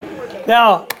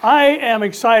Now, I am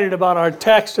excited about our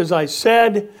text, as I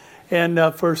said, and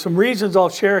for some reasons I'll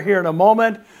share here in a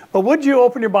moment. But would you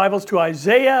open your Bibles to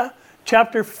Isaiah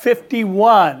chapter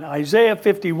 51? Isaiah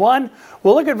 51.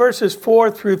 We'll look at verses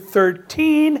 4 through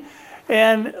 13.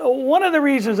 And one of the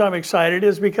reasons I'm excited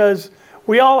is because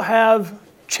we all have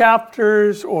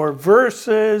chapters or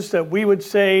verses that we would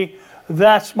say,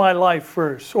 that's my life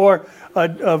verse. Or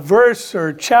a verse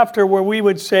or chapter where we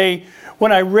would say,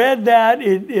 when I read that,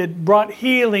 it brought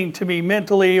healing to me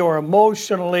mentally or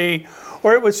emotionally,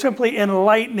 or it was simply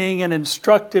enlightening and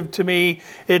instructive to me.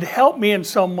 It helped me in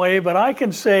some way, but I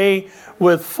can say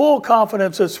with full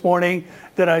confidence this morning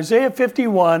that Isaiah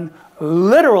 51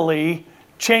 literally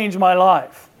changed my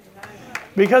life.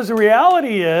 Because the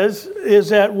reality is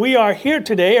that we are here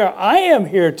today, or I am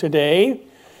here today,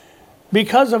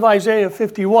 because of Isaiah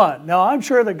 51. Now, I'm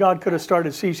sure that God could have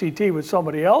started CCT with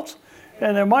somebody else,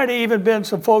 and there might have even been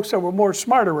some folks that were more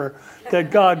smarter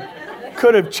that God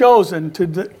could have chosen to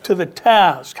the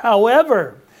task.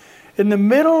 However, in the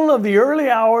middle of the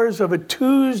early hours of a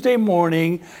Tuesday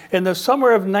morning in the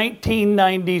summer of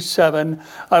 1997,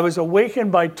 I was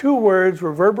awakened by two words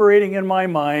reverberating in my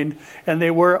mind, and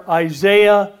they were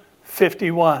Isaiah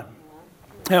 51.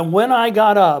 And when I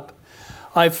got up,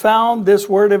 I found this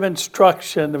word of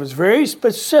instruction that was very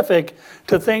specific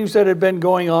to things that had been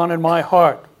going on in my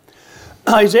heart.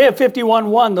 Isaiah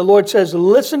 51:1, the Lord says,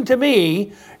 "Listen to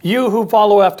me, you who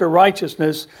follow after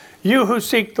righteousness, you who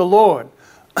seek the Lord.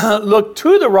 Look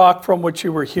to the rock from which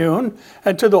you were hewn,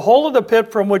 and to the hole of the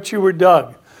pit from which you were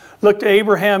dug. Look to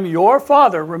Abraham, your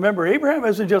father." Remember, Abraham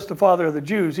isn't just the father of the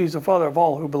Jews, he's the father of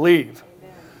all who believe.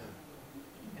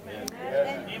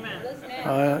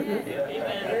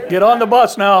 Amen. Get on the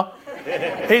bus now.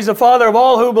 He's the father of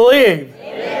all who believe.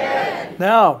 Amen.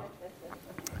 Now,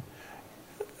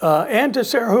 and to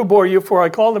Sarah who bore you, for I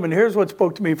called him, and here's what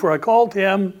spoke to me, for I called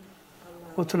him,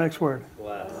 what's the next word?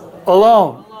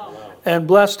 Alone. And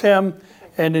blessed him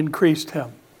and increased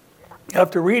him.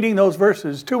 After reading those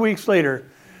verses, 2 weeks later,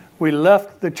 we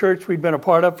left the church we'd been a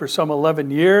part of for some 11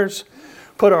 years,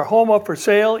 put our home up for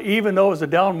sale, even though it was a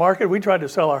down market. We tried to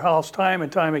sell our house time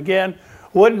and time again,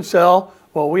 wouldn't sell.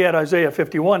 Well, we had Isaiah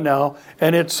 51 now,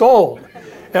 and it sold.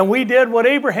 And we did what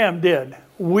Abraham did.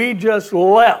 We just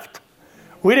left.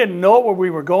 We didn't know where we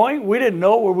were going. We didn't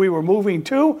know where we were moving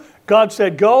to. God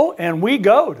said, go, and we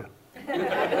goed.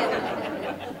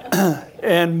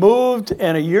 And moved,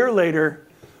 and a year later,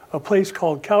 a place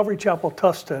called Calvary Chapel,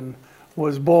 Tustin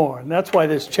was born. That's why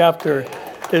this chapter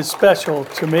is special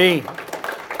to me.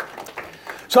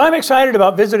 So I'm excited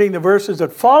about visiting the verses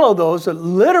that follow those that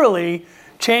literally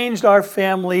changed our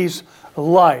family's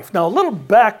life. Now, a little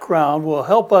background will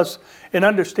help us in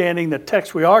understanding the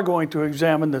text we are going to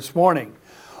examine this morning.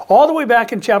 All the way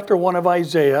back in chapter 1 of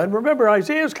Isaiah, and remember,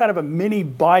 Isaiah is kind of a mini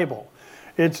Bible.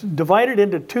 It's divided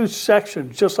into two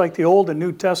sections, just like the Old and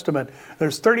New Testament.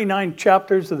 There's 39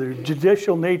 chapters of the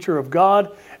judicial nature of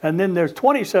God, and then there's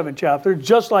 27 chapters,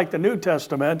 just like the New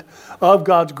Testament, of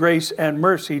God's grace and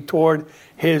mercy toward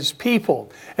his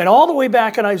people. And all the way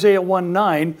back in Isaiah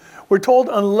 1:9, we're told,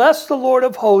 unless the Lord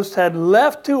of hosts had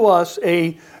left to us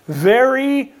a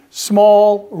very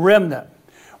small remnant,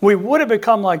 we would have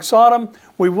become like Sodom,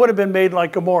 we would have been made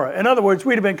like Gomorrah. In other words,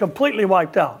 we'd have been completely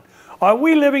wiped out. Are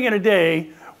we living in a day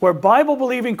where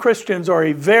Bible-believing Christians are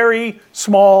a very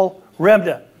small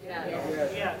remnant?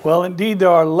 Yes. Well, indeed, there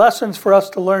are lessons for us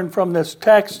to learn from this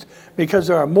text, because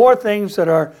there are more things that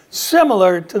are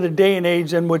similar to the day and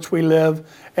age in which we live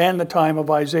and the time of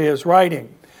Isaiah's writing.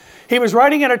 He was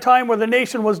writing at a time where the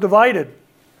nation was divided.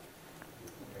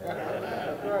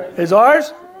 Is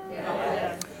ours?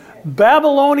 Yes.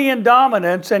 Babylonian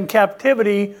dominance and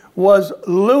captivity was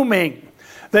looming.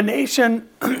 The nation,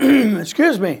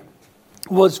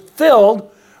 was filled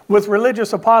with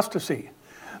religious apostasy.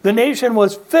 The nation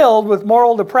was filled with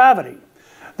moral depravity.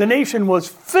 The nation was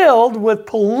filled with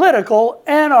political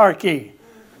anarchy.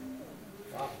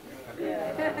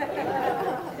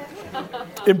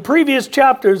 In previous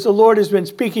chapters, the Lord has been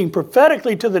speaking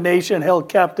prophetically to the nation held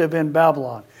captive in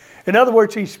Babylon. In other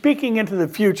words, he's speaking into the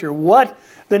future, what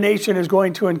the nation is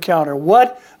going to encounter,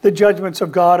 what the judgments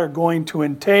of God are going to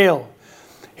entail.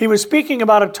 He was speaking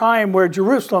about a time where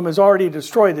Jerusalem is already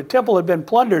destroyed, the temple had been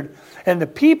plundered, and the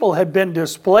people had been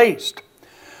displaced.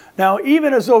 Now,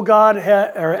 even as though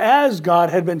as God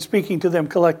had been speaking to them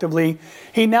collectively,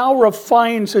 he now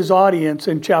refines his audience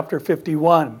in chapter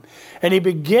 51. And he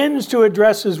begins to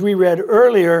address, as we read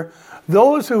earlier,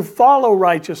 those who follow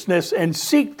righteousness and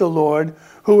seek the Lord,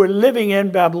 who are living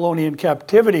in Babylonian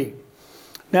captivity.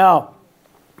 Now,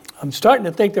 I'm starting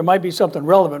to think there might be something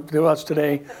relevant to us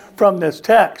today from this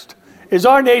text. Is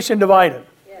our nation divided?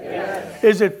 Yes.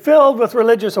 Is it filled with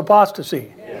religious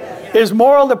apostasy? Yes. Is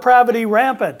moral depravity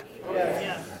rampant?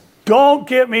 Yes. Don't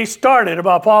get me started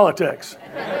about politics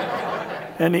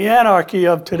and the anarchy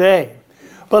of today.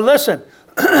 But listen,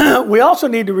 we also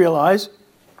need to realize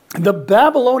the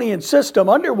Babylonian system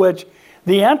under which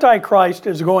the Antichrist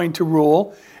is going to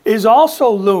rule is also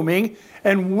looming,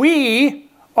 and we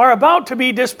are about to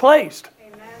be displaced.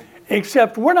 Amen.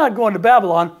 Except we're not going to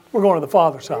Babylon, we're going to the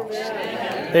Father's house.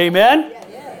 Amen? Amen?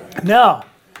 Yes. Now,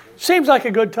 seems like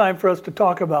a good time for us to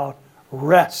talk about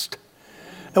rest.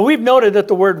 Now, we've noted that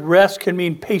the word rest can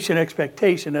mean patient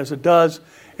expectation, as it does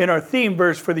in our theme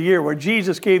verse for the year, where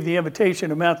Jesus gave the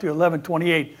invitation in Matthew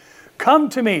 11:28. Come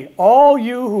to me, all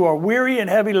you who are weary and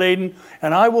heavy laden,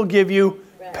 and I will give you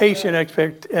patient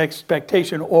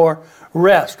expectation or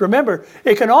rest. Remember,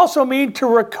 it can also mean to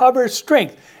recover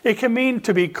strength. It can mean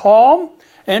to be calm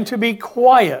and to be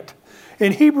quiet.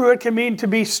 In Hebrew, it can mean to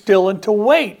be still and to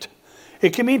wait.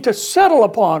 It can mean to settle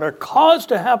upon or cause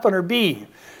to happen or be.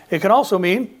 It can also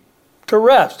mean to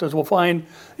rest, as we'll find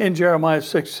in Jeremiah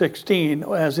 6:16,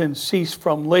 as in cease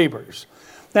from labors.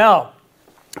 Now,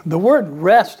 the word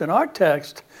rest in our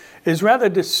text is rather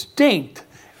distinct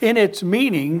in its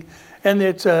meaning, and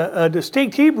it's a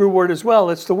distinct Hebrew word as well.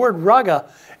 It's the word raga,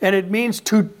 and it means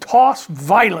to toss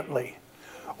violently,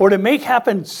 or to make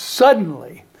happen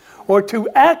suddenly, or to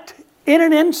act in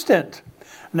an instant.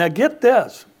 Now get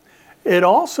this, it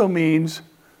also means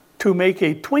to make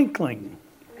a twinkling.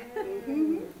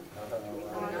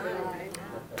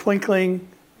 Twinkling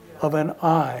of an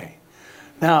eye.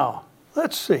 Now,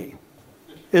 let's see.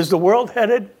 Is the world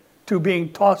headed to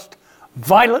being tossed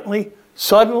violently,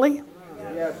 suddenly?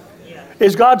 Yes.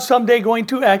 Is God someday going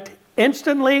to act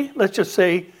instantly, let's just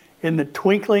say in the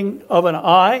twinkling of an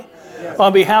eye,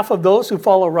 on behalf of those who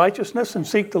follow righteousness and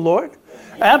seek the Lord?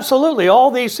 Absolutely. All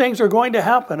these things are going to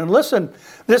happen. And listen,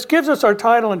 this gives us our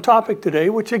title and topic today,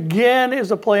 which again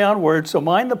is a play on words. So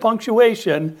mind the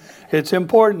punctuation. It's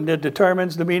important. It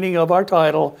determines the meaning of our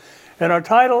title. And our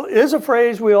title is a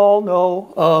phrase we all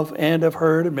know of and have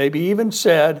heard and maybe even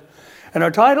said. And our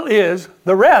title is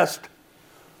The Rest,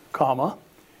 comma,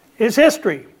 is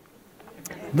History.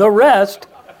 The rest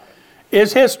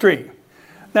is history.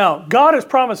 Now, God has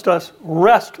promised us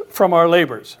rest from our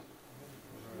labors.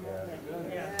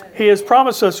 He has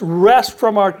promised us rest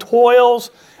from our toils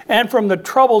and from the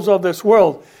troubles of this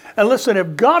world. And listen,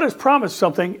 if God has promised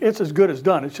something, it's as good as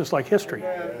done. It's just like history.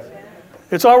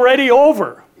 It's already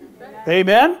over.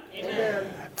 Amen? Amen?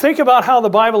 Think about how the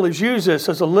Bible has used this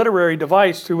as a literary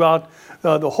device throughout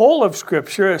the whole of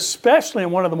Scripture, especially in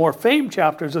one of the more famed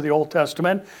chapters of the Old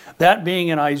Testament, that being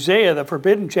in Isaiah, the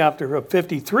forbidden chapter of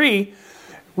 53,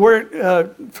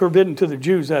 where forbidden to the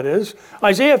Jews, that is.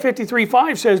 Isaiah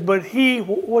 53:5 says, but he,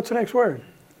 what's the next word?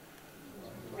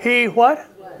 He what?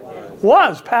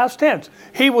 Was, past tense.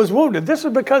 He was wounded. This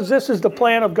is because this is the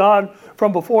plan of God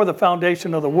from before the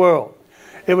foundation of the world.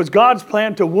 It was God's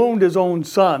plan to wound his own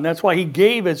son. That's why he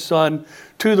gave his son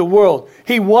to the world.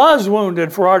 He was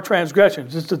wounded for our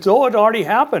transgressions. It's as though it already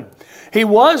happened. He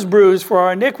was bruised for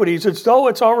our iniquities. It's as though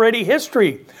it's already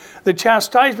history. The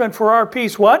chastisement for our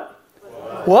peace, what?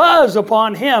 Was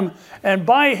upon him. And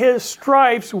by his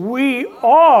stripes we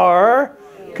are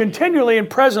continually and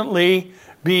presently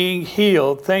being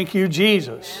healed. Thank you,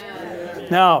 Jesus.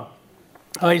 Now,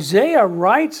 Isaiah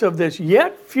writes of this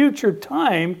yet future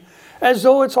time as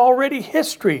though it's already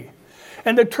history.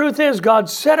 And the truth is,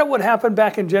 God said it would happen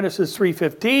back in Genesis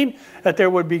 3:15, that there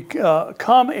would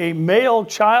come a male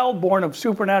child born of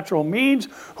supernatural means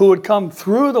who would come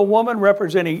through the woman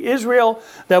representing Israel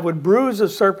that would bruise the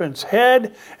serpent's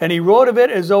head. And he wrote of it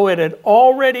as though it had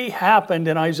already happened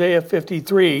in Isaiah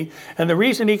 53. And the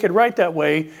reason he could write that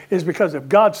way is because if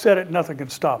God said it, nothing can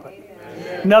stop it.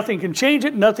 Amen. Nothing can change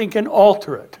it, nothing can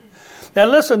alter it. Now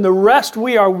listen, the rest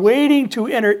we are waiting to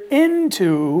enter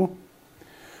into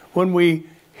when we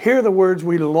hear the words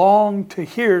we long to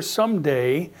hear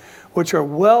someday, which are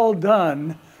well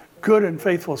done, good and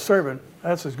faithful servant.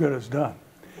 That's as good as done.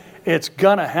 It's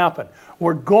going to happen.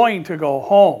 We're going to go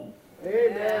home.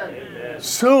 Amen.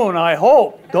 Soon, I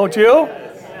hope. Don't you?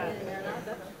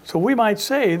 So we might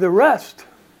say the rest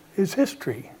is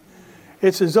history.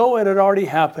 It's as though it had already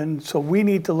happened, so we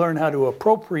need to learn how to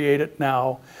appropriate it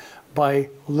now by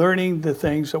learning the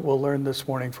things that we'll learn this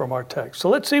morning from our text. So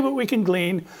let's see what we can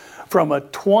glean from a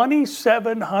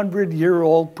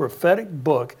 2,700-year-old prophetic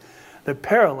book that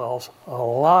parallels a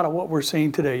lot of what we're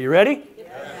seeing today. You ready?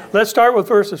 Yeah. Let's start with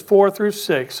verses 4 through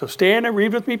 6. So stand and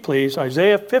read with me, please.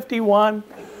 Isaiah 51,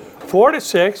 4 to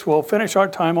 6. We'll finish our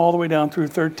time all the way down through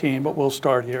 13, but we'll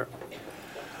start here.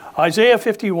 Isaiah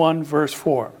 51, verse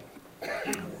 4.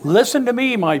 Listen to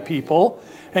me, my people,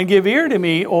 and give ear to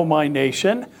me, O my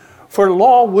nation, for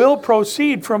law will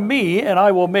proceed from me, and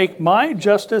I will make my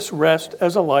justice rest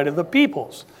as a light of the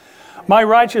peoples. My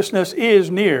righteousness is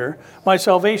near, my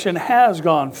salvation has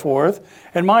gone forth,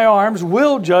 and my arms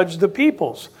will judge the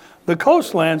peoples. The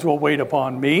coastlands will wait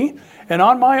upon me, and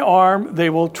on my arm they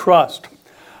will trust.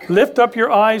 Lift up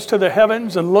your eyes to the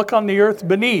heavens and look on the earth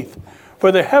beneath,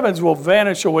 for the heavens will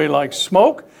vanish away like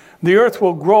smoke, the earth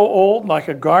will grow old like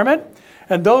a garment,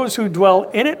 and those who dwell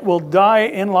in it will die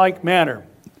in like manner.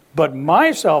 But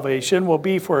my salvation will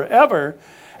be forever,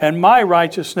 and my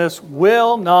righteousness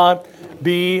will not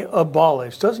be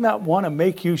abolished. Doesn't that want to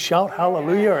make you shout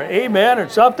hallelujah or amen or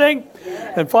something?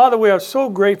 And Father, we are so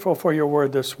grateful for your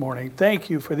word this morning. Thank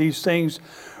you for these things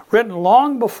written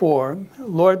long before,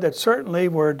 Lord, that certainly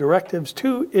were directives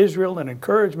to Israel and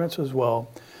encouragements as well,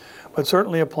 but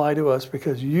certainly apply to us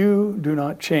because you do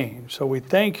not change. So we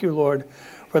thank you, Lord,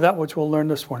 for that which we'll learn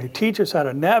this morning. Teach us how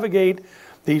to navigate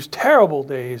these terrible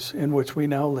days in which we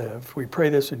now live. We pray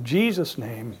this in Jesus'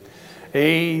 name.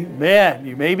 Amen.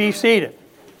 You may be seated.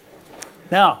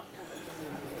 Now,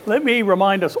 let me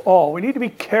remind us all, we need to be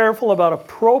careful about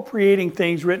appropriating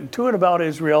things written to and about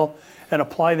Israel and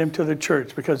apply them to the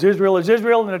church, because Israel is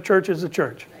Israel and the church is the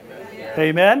church. Amen?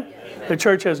 Amen? The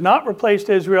church has not replaced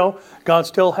Israel. God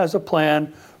still has a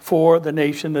plan for the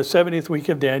nation. The 70th week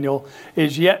of Daniel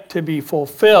is yet to be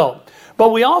fulfilled. But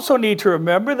we also need to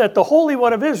remember that the Holy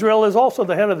One of Israel is also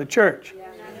the head of the church.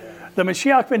 The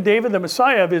Mashiach ben David, the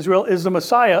Messiah of Israel, is the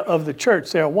Messiah of the church.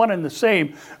 They are one and the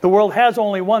same. The world has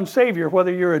only one Savior.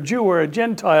 Whether you're a Jew or a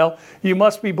Gentile, you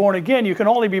must be born again. You can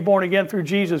only be born again through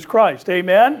Jesus Christ.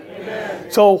 Amen?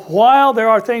 Amen. So while there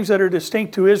are things that are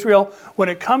distinct to Israel, when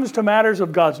it comes to matters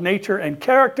of God's nature and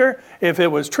character, if it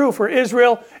was true for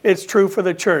Israel, it's true for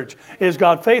the church. Is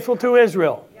God faithful to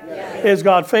Israel? Yes. Is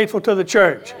God faithful to the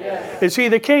church? Yes. Is he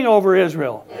the king over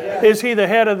Israel? Yes. Is he the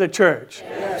head of the church?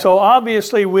 Yes. So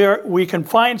obviously we can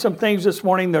find some things this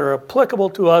morning that are applicable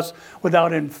to us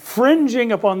without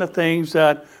infringing upon the things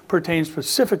that pertain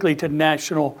specifically to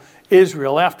national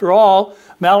Israel. After all,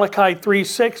 Malachi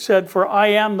 3:6 said, "For I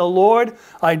am the Lord,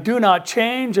 I do not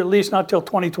change," at least not till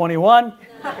 2021.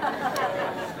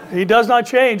 He does not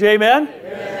change, amen?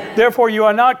 Therefore, you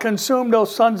are not consumed, O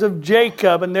sons of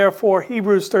Jacob. And therefore,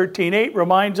 Hebrews 13:8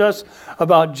 reminds us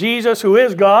about Jesus, who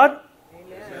is God,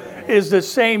 is the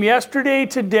same yesterday,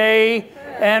 today,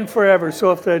 and forever.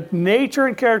 So if the nature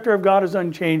and character of God is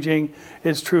unchanging,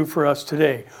 it's true for us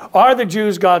today. Are the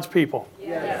Jews God's people?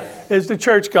 Yes. Is the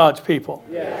church God's people?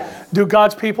 Yes. Do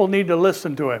God's people need to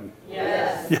listen to him?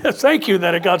 Yes. Yes, thank you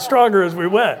that it got stronger as we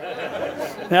went.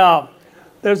 Now,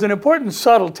 there's an important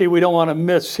subtlety we don't want to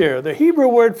miss here. The Hebrew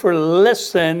word for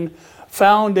listen,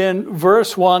 found in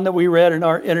verse 1 that we read in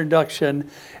our introduction,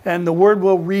 and the word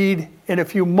we'll read in a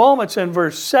few moments in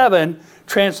verse 7,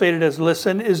 translated as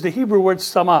listen, is the Hebrew word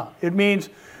sama. It means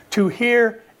to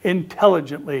hear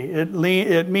intelligently.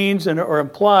 It means or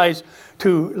implies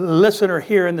to listen or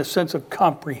hear in the sense of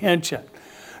comprehension.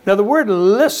 Now the word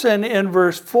listen in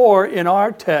verse 4 in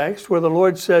our text, where the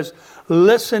Lord says,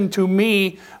 "Listen to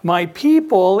me, my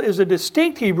people," is a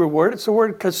distinct Hebrew word. It's the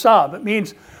word kasab. It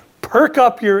means perk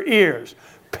up your ears,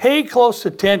 pay close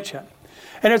attention.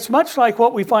 And it's much like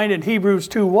what we find in Hebrews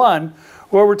 2:1,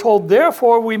 where we're told,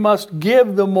 "Therefore we must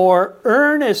give the more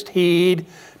earnest heed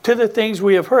to the things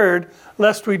we have heard,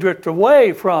 lest we drift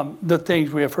away from the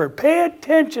things we have heard." Pay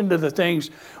attention to the things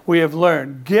we have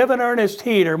learned. Give an earnest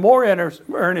heed, or more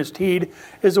earnest heed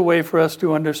is a way for us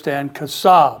to understand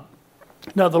kasab.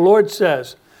 Now the Lord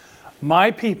says,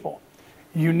 my people,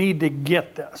 you need to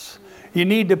get this. You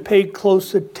need to pay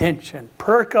close attention.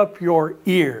 Perk up your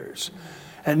ears.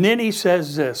 And then he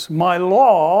says this, my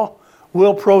law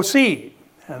will proceed.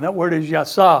 And that word is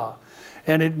yasa.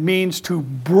 And it means to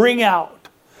bring out.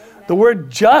 The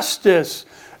word justice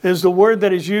is the word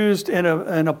that is used in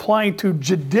applying to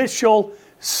judicial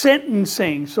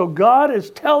sentencing. So God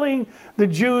is telling the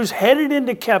Jews headed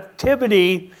into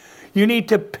captivity, you need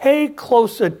to pay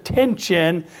close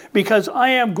attention because I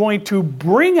am going to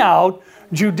bring out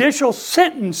judicial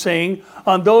sentencing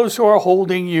on those who are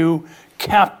holding you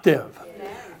captive.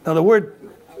 Now the word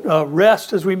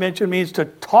rest, as we mentioned, means to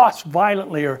toss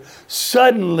violently or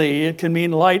suddenly. It can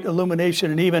mean light, illumination,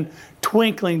 and even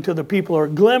twinkling to the people, or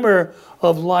glimmer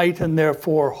of light and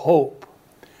therefore hope.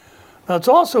 Now it's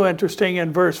also interesting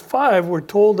in verse 5, we're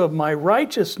told of my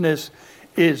righteousness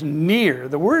is near.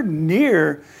 The word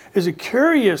near is a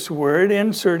curious word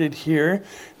inserted here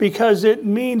because it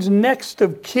means next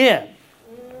of kin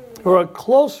or a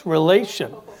close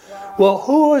relation. Well,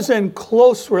 who is in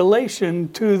close relation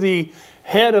to the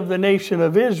head of the nation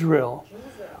of Israel?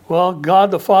 Well,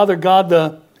 God the Father, God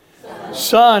the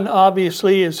Son,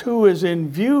 obviously, is who is in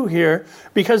view here.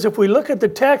 Because if we look at the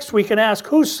text, we can ask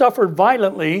who suffered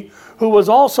violently, who was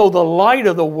also the light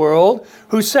of the world,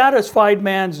 who satisfied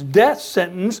man's death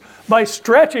sentence by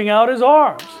stretching out his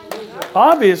arms.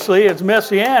 Obviously, it's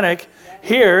messianic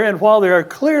here, and while there are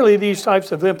clearly these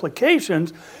types of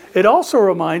implications, it also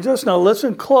reminds us, now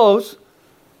listen close,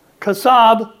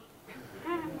 Kasab,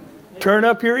 turn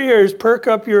up your ears, perk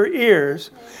up your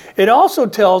ears. It also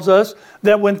tells us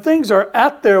that when things are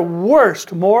at their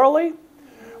worst morally,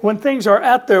 when things are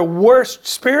at their worst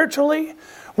spiritually,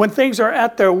 when things are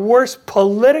at their worst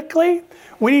politically,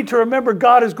 we need to remember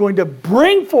God is going to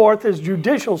bring forth His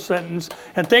judicial sentence,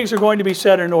 and things are going to be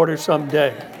set in order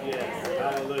someday. Yes.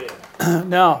 Hallelujah.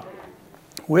 Now,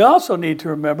 we also need to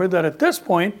remember that at this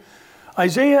point,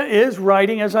 Isaiah is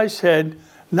writing, as I said,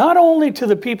 not only to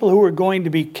the people who were going to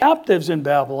be captives in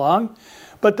Babylon,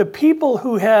 but the people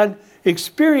who had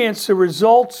experienced the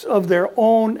results of their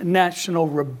own national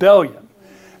rebellion,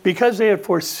 because they had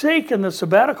forsaken the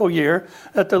sabbatical year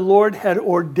that the Lord had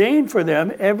ordained for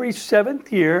them every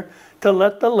 7th year to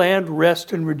let the land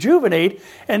rest and rejuvenate.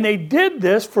 And they did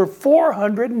this for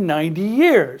 490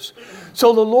 years.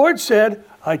 So the Lord said,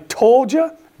 I told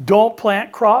you, don't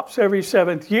plant crops every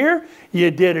 7th year.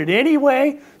 You did it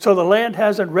anyway. So the land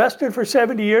hasn't rested for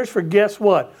 70 years. For guess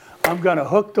what? I'm going to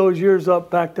hook those years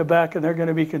up back to back, and they're going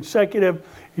to be consecutive.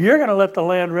 You're going to let the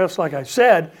land rest, like I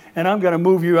said, and I'm going to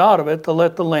move you out of it to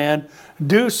let the land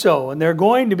do so. And they're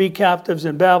going to be captives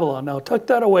in Babylon. Now, tuck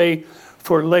that away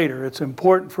for later. It's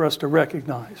important for us to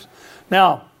recognize.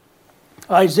 Now,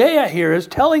 Isaiah here is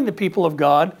telling the people of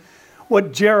God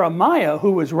what Jeremiah,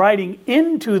 who was writing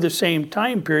into the same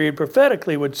time period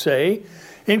prophetically, would say,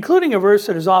 including a verse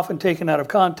that is often taken out of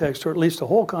context, or at least the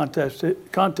whole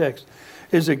context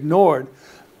is ignored.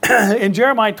 In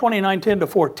Jeremiah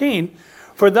 29:10-14,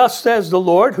 for thus says the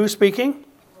Lord, who's speaking?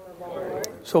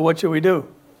 So what should we do?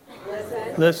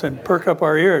 Listen, perk up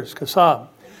our ears, Kasab.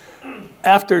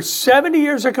 After 70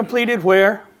 years are completed,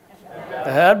 where?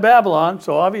 At Babylon.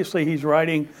 So obviously he's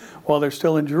writing while they're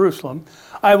still in Jerusalem.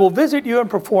 I will visit you and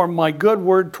perform my good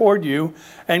word toward you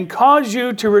and cause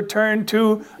you to return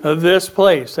to this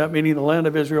place. That meaning the land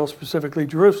of Israel, specifically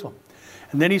Jerusalem.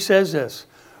 And then he says this,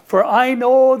 for I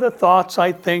know the thoughts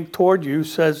I think toward you,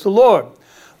 says the Lord.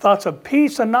 Thoughts of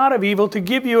peace and not of evil, to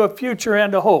give you a future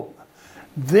and a hope.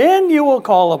 Then you will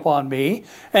call upon me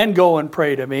and go and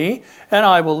pray to me, and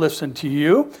I will listen to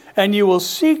you. And you will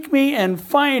seek me and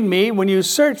find me when you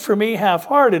search for me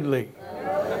half-heartedly.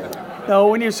 No,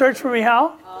 when you search for me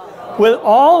how? With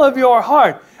all of your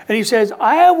heart. And he says,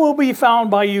 I will be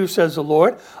found by you, says the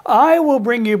Lord. I will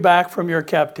bring you back from your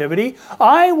captivity.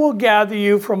 I will gather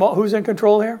you from all, who's in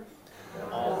control here?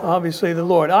 Obviously the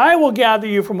Lord. I will gather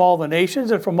you from all the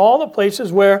nations and from all the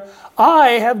places where I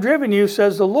have driven you,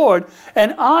 says the Lord.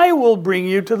 And I will bring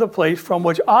you to the place from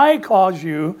which I caused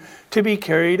you to be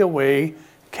carried away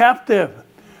captive.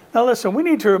 Now listen, we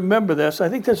need to remember this. I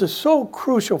think this is so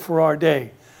crucial for our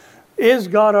day. Is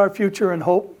God our future and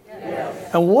hope?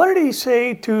 Yes. And what did he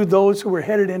say to those who were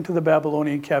headed into the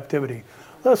Babylonian captivity?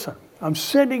 Listen, I'm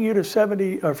sending you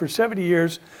to for 70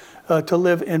 years to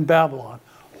live in Babylon.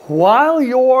 While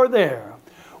you're there,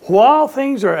 while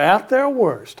things are at their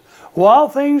worst, while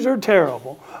things are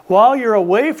terrible, while you're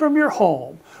away from your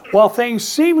home, while things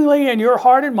seemingly in your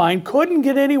heart and mind couldn't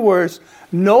get any worse,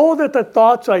 know that the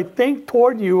thoughts I think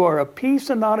toward you are of peace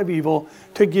and not of evil,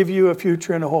 to give you a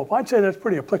future and a hope. I'd say that's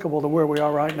pretty applicable to where we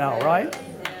are right now, right?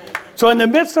 So in the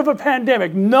midst of a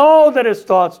pandemic, know that his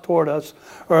thoughts toward us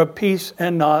are of peace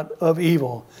and not of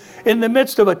evil. In the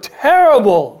midst of a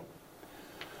terrible,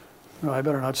 no, I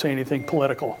better not say anything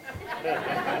political.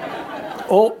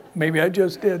 Oh, maybe I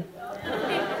just did.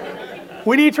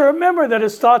 We need to remember that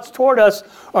his thoughts toward us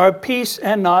are of peace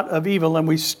and not of evil, and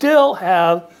we still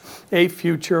have a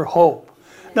future hope.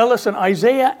 Now listen,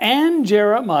 Isaiah and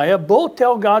Jeremiah both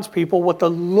tell God's people what the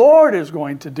Lord is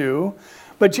going to do,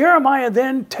 but Jeremiah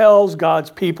then tells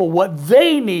God's people what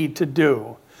they need to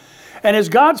do. And is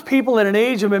God's people in an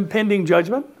age of impending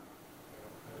judgment?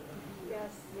 Yes.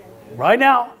 Right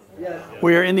now. Yes.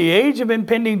 We are in the age of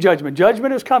impending judgment.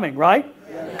 Judgment is coming, right?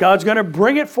 Yes. God's going to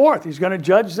bring it forth. He's going to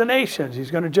judge the nations. He's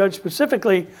going to judge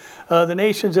specifically the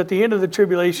nations at the end of the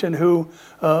tribulation who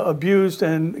abused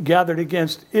and gathered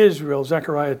against Israel,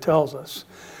 Zechariah tells us.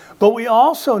 But we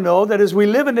also know that as we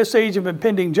live in this age of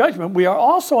impending judgment, we are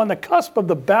also on the cusp of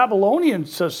the Babylonian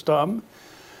system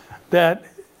that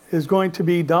is going to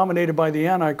be dominated by the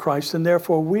Antichrist, and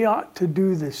therefore we ought to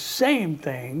do the same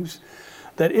things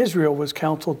that Israel was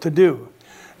counseled to do.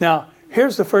 Now,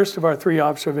 Here's the first of our three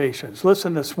observations.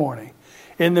 Listen this morning.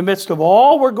 In the midst of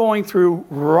all we're going through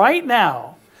right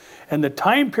now, and the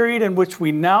time period in which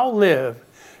we now live,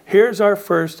 here's our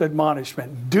first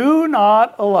admonishment. Do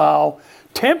not allow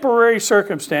temporary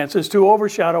circumstances to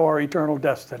overshadow our eternal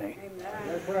destiny.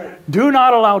 Do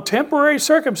not allow temporary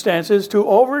circumstances to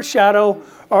overshadow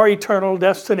our eternal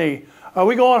destiny. Are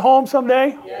we going home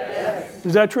someday? Yes.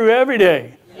 Is that true every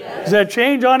day? Yes. Does that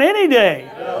change on any day?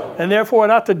 No. And therefore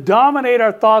not to dominate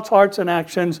our thoughts, hearts, and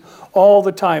actions all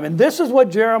the time. And this is what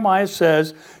Jeremiah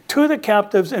says to the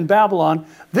captives in Babylon.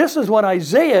 This is what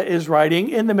Isaiah is writing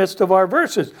in the midst of our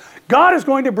verses. God is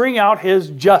going to bring out His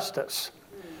justice.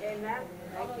 Amen.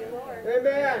 Thank you, Lord.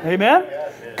 Amen.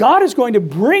 Amen? God is going to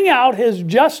bring out His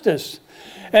justice.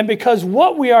 And because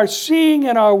what we are seeing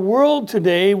in our world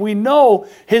today, we know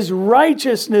His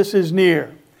righteousness is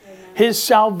near. His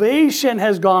salvation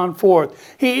has gone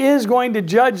forth. He is going to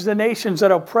judge the nations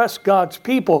that oppress God's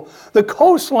people. The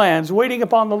coastlands waiting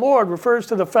upon the Lord refers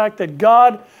to the fact that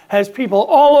God has people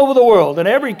all over the world. In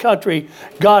every country,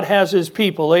 God has His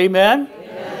people. Amen?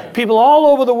 Amen. People all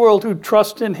over the world who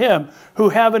trust in Him, who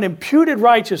have an imputed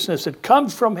righteousness that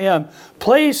comes from Him,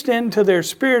 placed into their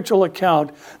spiritual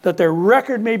account, that their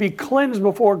record may be cleansed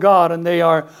before God, and they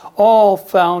are all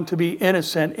found to be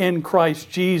innocent in Christ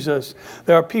Jesus.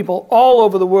 There are people all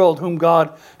over the world whom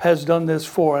God has done this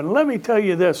for. And let me tell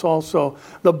you this also,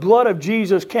 the blood of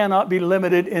Jesus cannot be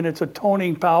limited in its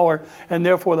atoning power, and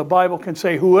therefore the Bible can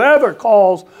say, whoever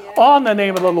calls on the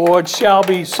name of the Lord shall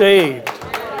be saved.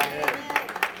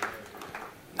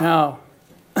 Now,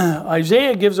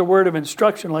 Isaiah gives a word of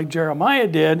instruction like Jeremiah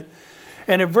did.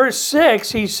 And in verse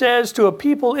 6, he says, to a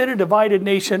people in a divided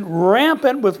nation,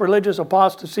 rampant with religious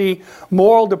apostasy,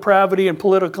 moral depravity, and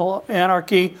political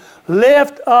anarchy,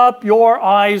 lift up your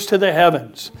eyes to the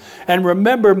heavens. And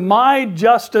remember, my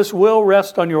justice will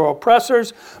rest on your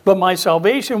oppressors, but my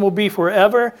salvation will be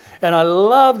forever. And I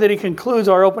love that he concludes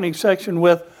our opening section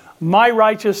with, my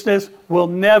righteousness will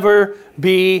never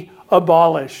be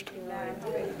abolished.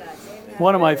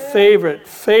 One of my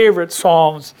favorite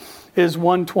Psalms is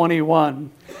 121.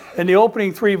 And the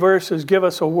opening three verses give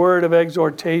us a word of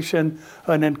exhortation,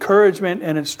 an encouragement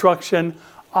and instruction.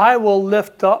 I will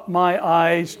lift up my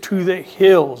eyes to the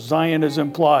hills, Zion is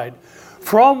implied.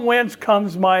 From whence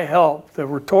comes my help? The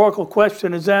rhetorical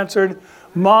question is answered.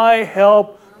 My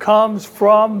help comes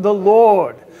from the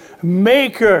Lord,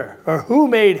 maker, or who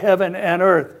made heaven and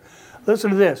earth. Listen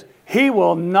to this. He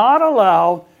will not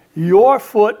allow your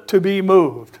foot to be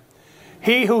moved.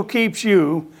 He who keeps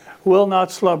you will not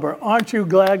slumber. Aren't you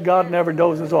glad God never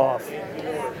dozes off?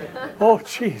 Oh,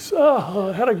 jeez. Oh,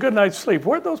 I had a good night's sleep.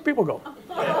 Where'd those people go?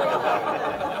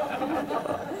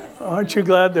 Aren't you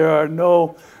glad there are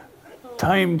no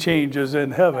time changes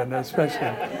in heaven,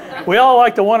 especially? We all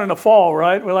like the one in the fall,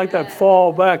 right? We like that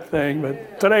fall back thing,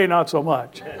 but today not so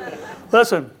much.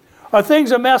 Listen, are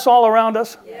things a mess all around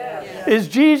us? Yes. Is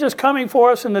Jesus coming for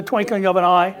us in the twinkling of an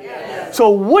eye? Yes.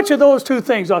 So which of those two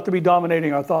things ought to be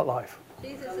dominating our thought life?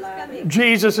 Jesus is coming.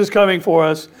 Jesus is coming for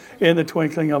us in the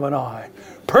twinkling of an eye.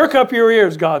 Perk up your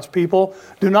ears, God's people.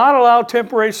 Do not allow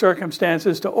temporary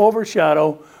circumstances to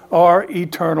overshadow our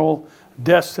eternal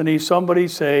destiny. Somebody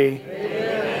say,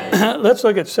 amen. Let's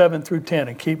look at 7 through 10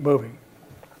 and keep moving.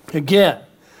 Again,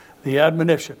 the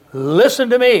admonition. Listen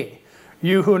to me,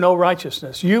 you who know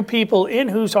righteousness, you people in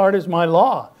whose heart is my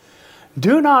law.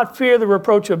 Do not fear the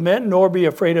reproach of men, nor be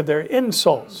afraid of their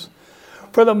insults.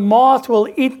 For the moth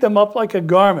will eat them up like a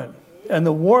garment, and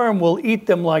the worm will eat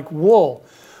them like wool.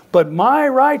 But my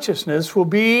righteousness will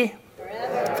be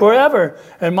forever,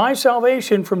 and my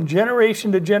salvation from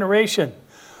generation to generation.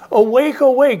 Awake,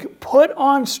 awake, put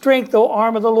on strength, O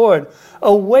arm of the Lord.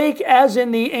 Awake as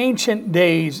in the ancient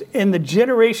days, in the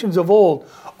generations of old.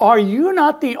 Are you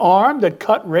not the arm that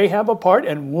cut Rahab apart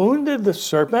and wounded the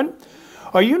serpent?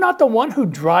 Are you not the one who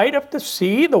dried up the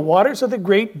sea, the waters of the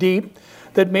great deep,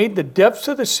 that made the depths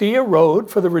of the sea a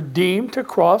road for the redeemed to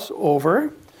cross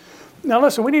over? Now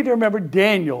listen, we need to remember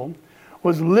Daniel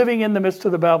was living in the midst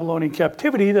of the Babylonian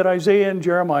captivity that Isaiah and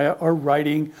Jeremiah are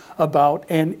writing about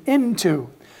and into.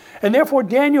 And therefore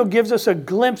Daniel gives us a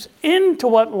glimpse into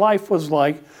what life was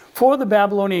like for the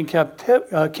Babylonian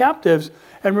captives.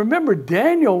 And remember,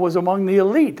 Daniel was among the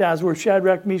elite, as were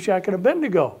Shadrach, Meshach, and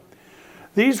Abednego.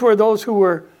 These were those who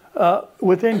were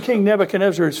within King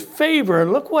Nebuchadnezzar's favor.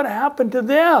 And look what happened to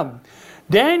them.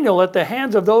 Daniel, at the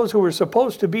hands of those who were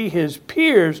supposed to be his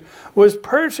peers, was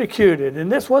persecuted. And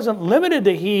this wasn't limited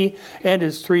to he and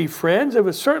his 3 friends. It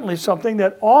was certainly something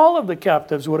that all of the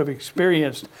captives would have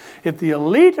experienced. If the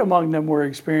elite among them were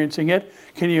experiencing it,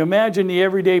 can you imagine the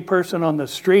everyday person on the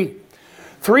street?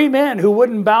 3 men who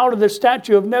wouldn't bow to the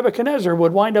statue of Nebuchadnezzar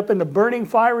would wind up in the burning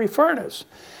fiery furnace.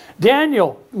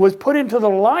 Daniel was put into the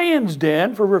lion's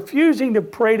den for refusing to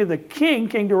pray to the king,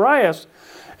 King Darius,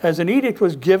 as an edict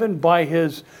was given by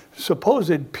his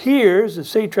supposed peers, the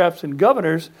satraps and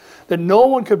governors, that no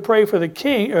one could pray for the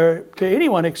king or to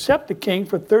anyone except the king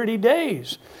for 30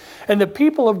 days. And the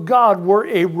people of God were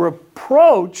a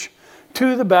reproach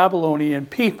to the Babylonian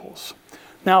peoples.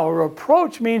 Now, a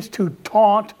reproach means to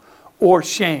taunt or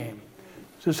shame.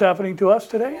 Is this happening to us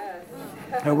today?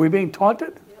 Yes. Are we being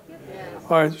taunted? Yes.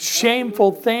 Are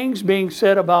shameful things being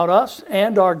said about us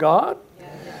and our God?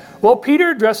 Yes. Well,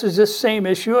 Peter addresses this same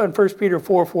issue in 1 Peter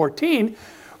 4:14,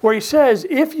 where he says,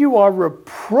 if you are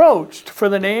reproached for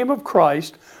the name of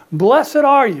Christ, blessed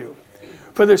are you.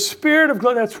 For the Spirit of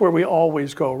God, that's where we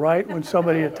always go, right? When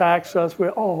somebody attacks us,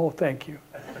 thank you.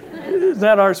 Is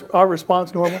that our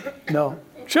response normal? No.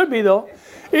 Should be, though.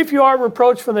 If you are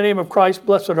reproached for the name of Christ,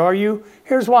 blessed are you.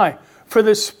 Here's why. For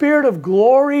the Spirit of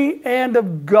glory and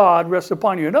of God rests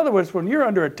upon you. In other words, when you're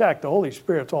under attack, the Holy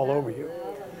Spirit's all over you.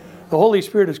 The Holy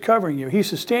Spirit is covering you. He's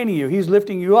sustaining you. He's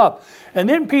lifting you up. And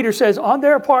then Peter says, on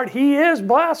their part, he is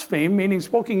blasphemed, meaning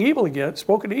spoken evil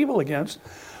against.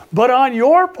 But on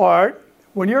your part,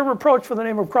 when you're reproached for the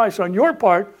name of Christ, on your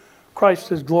part,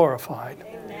 Christ is glorified.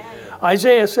 Amen.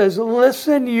 Isaiah says,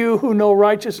 listen, you who know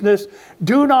righteousness,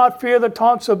 do not fear the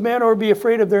taunts of men or be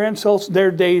afraid of their insults.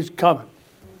 Their day's coming,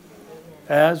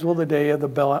 as will the day of the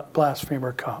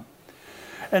blasphemer come.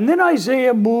 And then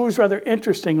Isaiah moves rather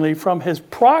interestingly from his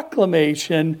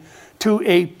proclamation to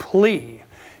a plea.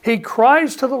 He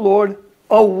cries to the Lord,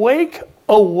 awake,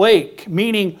 awake,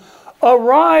 meaning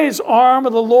arise, arm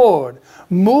of the Lord.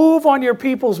 Move on your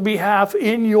people's behalf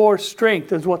in your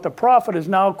strength, is what the prophet is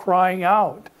now crying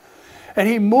out. And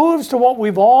he moves to what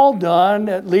we've all done,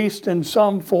 at least in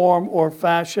some form or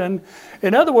fashion.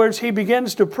 In other words, he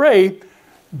begins to pray,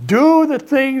 do the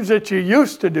things that you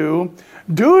used to do.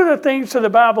 Do the things to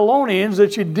the Babylonians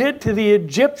that you did to the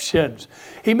Egyptians.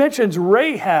 He mentions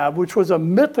Rahab, which was a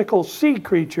mythical sea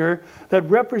creature that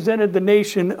represented the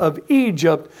nation of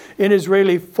Egypt in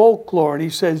Israeli folklore. And he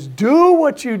says, do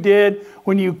what you did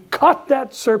when you cut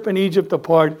that serpent Egypt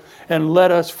apart and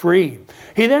let us free.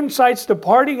 He then cites the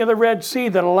parting of the Red Sea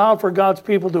that allowed for God's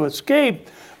people to escape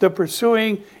the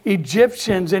pursuing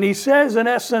Egyptians. And he says, in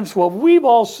essence, what we've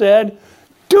all said,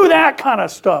 do that kind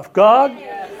of stuff, God.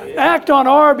 Act on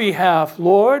our behalf,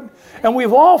 Lord. And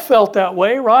we've all felt that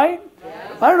way, right?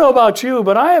 I don't know about you,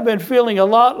 but I have been feeling a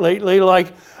lot lately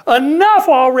like, enough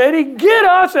already, get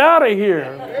us out of here.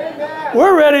 Amen.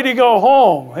 We're ready to go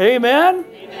home. Amen?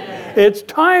 Amen? It's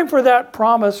time for that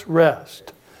promised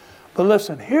rest. But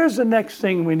listen, here's the next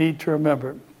thing we need to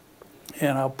remember.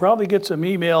 And I'll probably get some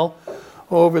email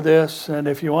over this. And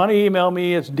if you want to email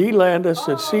me, it's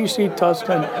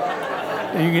dlandis@cctustin.com.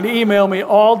 And you can email me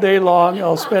all day long.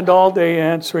 I'll spend all day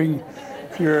answering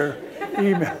your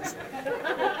emails.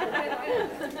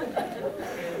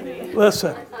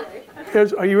 Listen,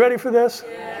 are you ready for this?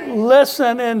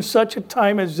 Listen, in such a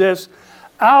time as this,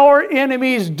 our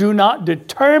enemies do not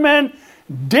determine,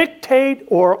 dictate,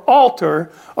 or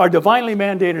alter our divinely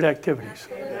mandated activities.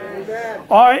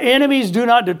 Our enemies do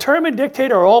not determine,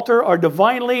 dictate, or alter our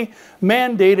divinely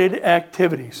mandated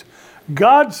activities.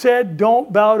 God said,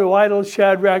 don't bow to idols.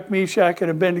 Shadrach, Meshach,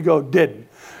 and Abednego didn't.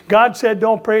 God said,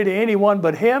 don't pray to anyone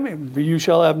but him. You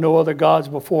shall have no other gods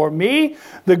before me.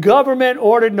 The government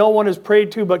ordered no one is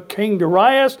prayed to but King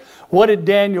Darius. What did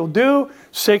Daniel do?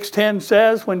 6:10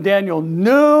 says, when Daniel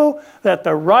knew that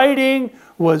the writing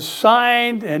was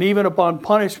signed, and even upon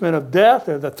punishment of death,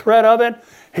 or the threat of it,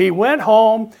 he went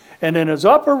home, and in his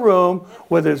upper room,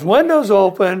 with his windows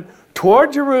open,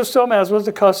 toward Jerusalem, as was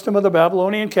the custom of the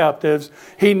Babylonian captives,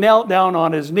 he knelt down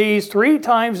on his knees 3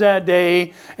 times that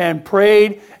day and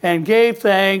prayed and gave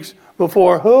thanks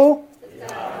before who?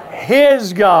 God.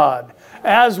 His God,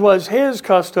 as was his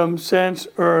custom since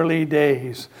early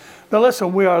days. Now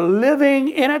listen, we are living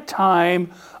in a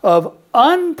time of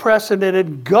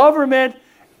unprecedented government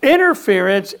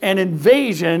interference and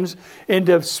invasions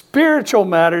into spiritual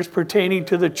matters pertaining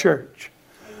to the church.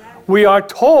 We are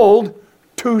told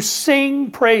to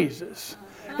sing praises.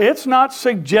 It's not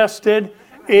suggested,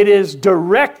 it is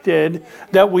directed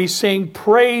that we sing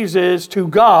praises to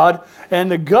God,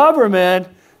 and the government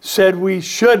said we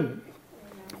shouldn't.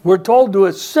 We're told to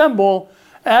assemble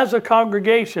as a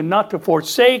congregation, not to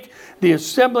forsake the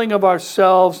assembling of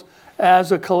ourselves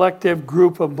as a collective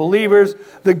group of believers.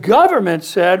 The government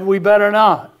said we better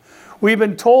not. We've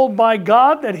been told by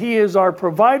God that He is our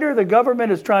provider. The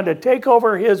government is trying to take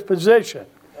over His position.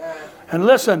 And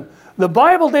listen, The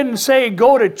Bible didn't say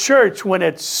go to church when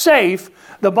it's safe.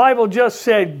 The Bible just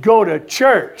said go to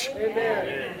church.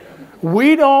 Amen.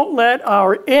 We don't let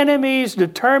our enemies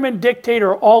determine, dictate,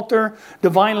 or alter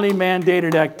divinely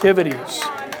mandated activities.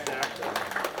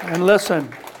 And listen,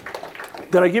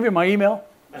 did I give you my email?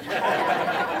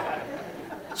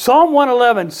 Psalm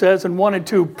 111 says in 1 and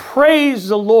 2, praise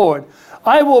the Lord.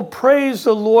 I will praise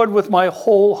the Lord with my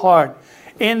whole heart.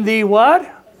 In the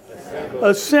what?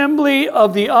 Assembly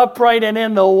of the upright, and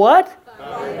in the what?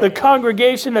 The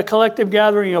congregation, the collective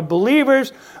gathering of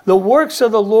believers. The works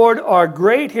of the Lord are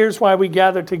great. Here's why we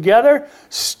gather together.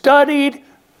 Studying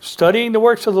the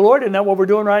works of the Lord. Isn't that what we're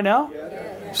doing right now?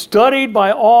 Yes. Studied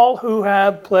by all who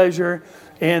have pleasure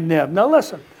in them. Now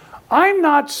listen, I'm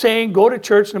not saying go to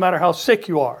church no matter how sick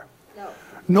you are. No.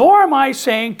 Nor am I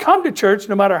saying come to church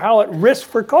no matter how at risk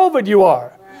for COVID you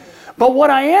are. Right. But what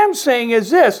I am saying is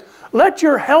this. Let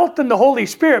your health and the Holy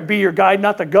Spirit be your guide,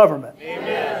 not the government.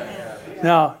 Amen.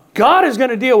 Now, God is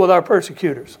going to deal with our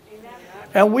persecutors.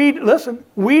 And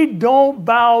we don't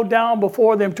bow down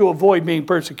before them to avoid being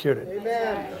persecuted.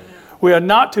 Amen. We are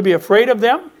not to be afraid of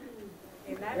them.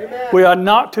 Amen. We are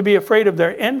not to be afraid of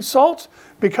their insults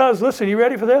because, listen, you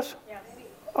ready for this? Yes.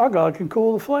 Our God can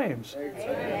cool the flames.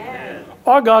 Amen.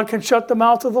 Our God can shut the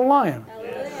mouth of the lion.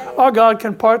 Amen. Our God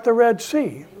can part the Red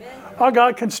Sea. Our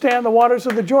God can stand the waters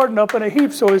of the Jordan up in a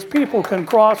heap so his people can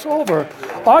cross over.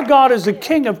 Our God is the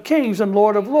King of kings and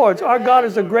Lord of lords. Our God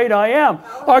is the great I am.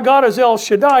 Our God is El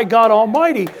Shaddai, God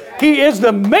Almighty. He is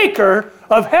the maker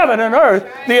of heaven and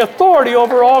earth, the authority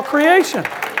over all creation.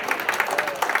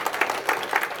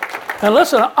 And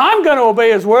listen, I'm going to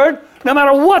obey his word no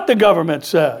matter what the government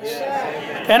says.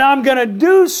 And I'm going to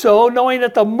do so knowing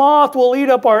that the moth will eat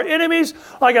up our enemies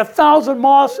like 1,000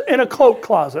 moths in a cloak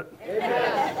closet.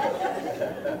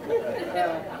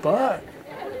 But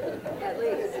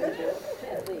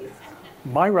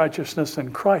my righteousness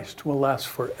in Christ will last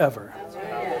forever.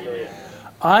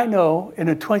 I know in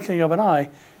a twinkling of an eye,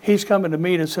 he's coming to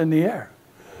meet us in the air.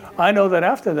 I know that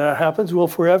after that happens, we'll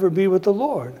forever be with the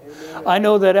Lord. I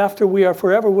know that after we are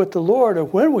forever with the Lord, or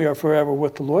when we are forever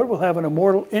with the Lord, we'll have an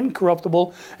immortal,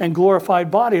 incorruptible, and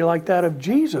glorified body like that of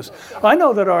Jesus. I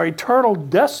know that our eternal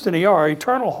destiny, our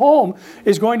eternal home,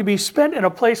 is going to be spent in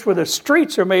a place where the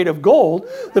streets are made of gold,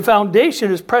 the foundation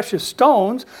is precious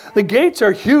stones, the gates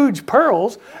are huge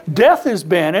pearls, death is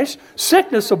banished,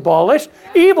 sickness abolished,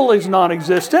 evil is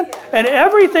non-existent, and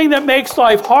everything that makes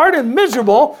life hard and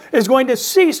miserable is going to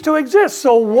cease to exist.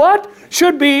 So what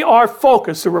should be our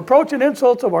focus? The reproach and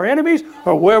insults of our enemies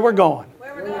or where we're going?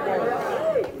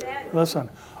 Listen,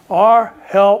 our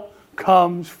help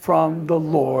comes from the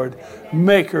Lord,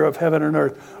 maker of heaven and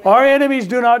earth. Our enemies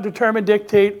do not determine,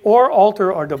 dictate, or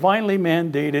alter our divinely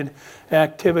mandated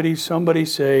activities. Somebody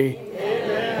say,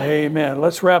 Amen. Amen.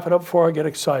 Let's wrap it up before I get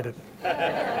excited.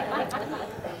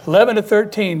 11 to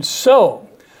 13. So,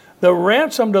 the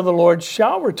ransomed of the Lord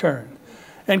shall return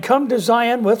and come to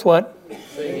Zion with what?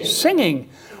 Singing.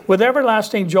 With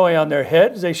everlasting joy on their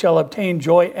heads, they shall obtain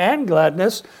joy and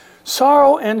gladness.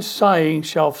 Sorrow and sighing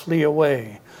shall flee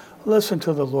away. Listen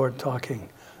to the Lord talking.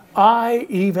 I,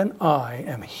 even I,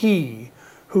 am he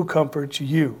who comforts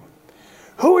you.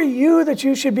 Who are you that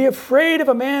you should be afraid of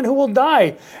a man who will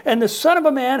die, and the son of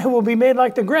a man who will be made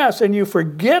like the grass, and you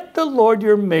forget the Lord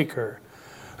your maker,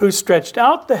 who stretched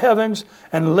out the heavens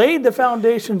and laid the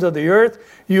foundations of the earth?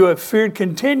 You have feared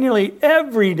continually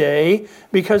every day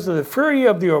because of the fury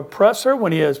of the oppressor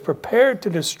when he is prepared to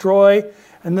destroy.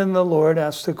 And then the Lord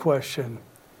asks the question,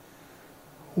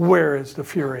 where is the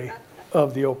fury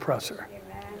of the oppressor?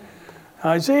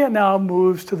 Isaiah now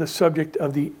moves to the subject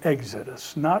of the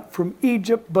Exodus, not from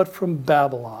Egypt, but from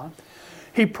Babylon.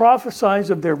 He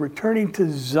prophesies of their returning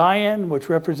to Zion, which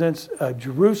represents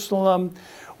Jerusalem,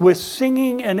 with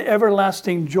singing and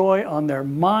everlasting joy on their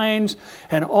minds,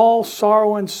 and all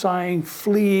sorrow and sighing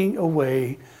fleeing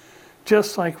away,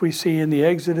 just like we see in the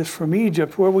Exodus from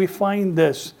Egypt, where we find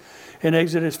this in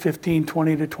Exodus 15,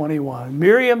 20 to 21.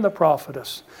 Miriam the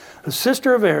prophetess, the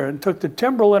sister of Aaron, took the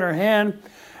timbrel in her hand,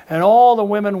 and all the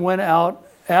women went out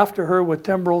after her with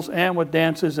timbrels and with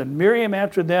dances. And Miriam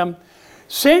answered them,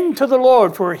 sing to the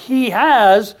Lord, for he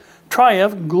has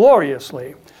triumphed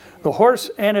gloriously. The horse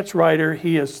and its rider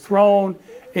he has thrown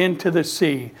into the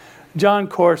sea. John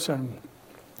Corson,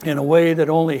 in a way that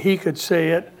only he could say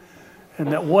it,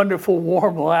 and that wonderful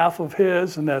warm laugh of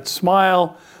his and that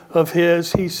smile of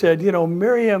his, he said, you know,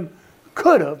 Miriam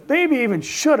could have, maybe even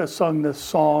should have sung this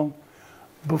song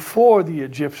before the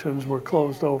Egyptians were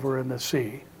closed over in the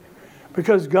sea.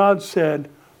 Because God said,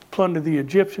 plunder the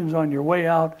Egyptians on your way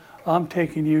out. I'm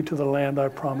taking you to the land I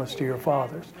promised to your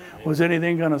fathers. Was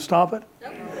anything going to stop it?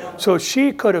 So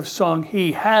she could have sung,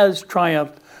 He has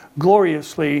triumphed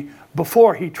gloriously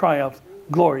before He triumphed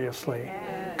gloriously.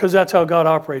 Because that's how God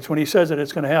operates. When He says it,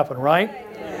 it's going to happen,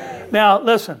 right? Now,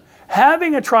 listen.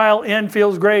 Having a trial end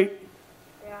feels great.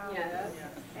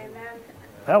 Amen.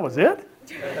 That was it?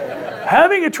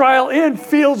 Having a trial end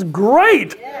feels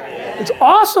great. It's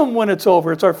awesome when it's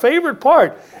over. It's our favorite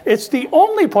part. It's the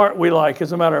only part we like,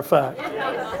 as a matter of fact.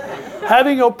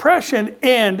 Having oppression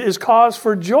end is cause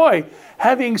for joy.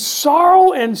 Having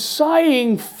sorrow and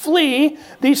sighing flee,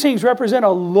 these things represent a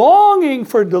longing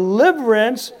for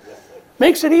deliverance,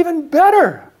 makes it even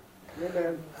better.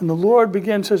 Amen. And the Lord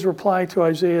begins His reply to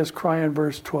Isaiah's cry in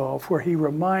verse 12, where He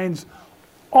reminds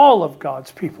all of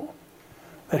God's people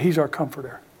that He's our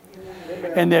comforter.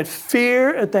 Amen. And that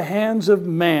fear at the hands of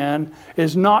man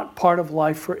is not part of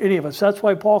life for any of us. That's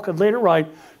why Paul could later write,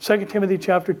 2 Timothy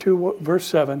chapter 2, verse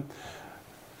 7,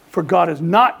 for God has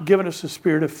not given us a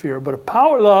spirit of fear, but of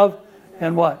power, love,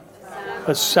 and what?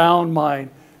 A sound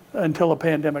mind, until a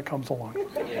pandemic comes along.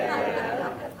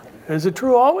 Is it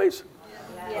true always?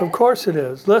 Of course it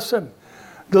is. Listen,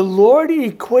 the Lord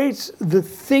equates the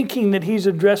thinking that He's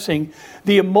addressing,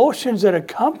 the emotions that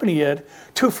accompany it,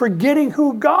 to forgetting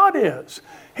who God is.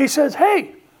 He says,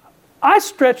 hey, I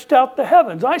stretched out the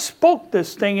heavens. I spoke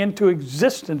this thing into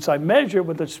existence. I measure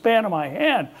with the span of my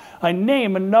hand. I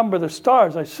name and number the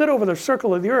stars. I sit over the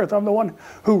circle of the earth. I'm the one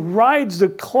who rides the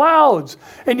clouds.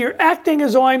 And you're acting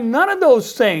as though I'm none of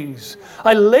those things.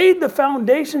 I laid the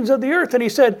foundations of the earth. And He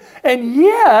said, and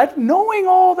yet, knowing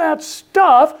all that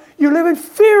stuff, you live in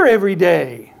fear every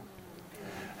day.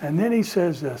 And then He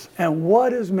says this, and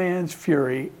what has man's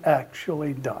fury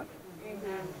actually done?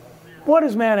 What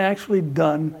has man actually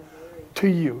done to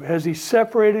you? Has he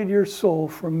separated your soul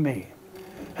from me?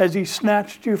 Has he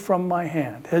snatched you from my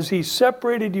hand? Has he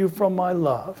separated you from my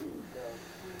love?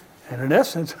 And in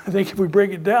essence, I think if we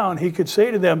break it down, He could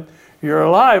say to them, you're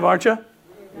alive, aren't you?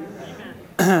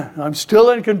 I'm still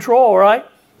in control, right?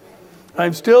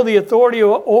 I'm still the authority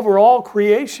over all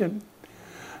creation.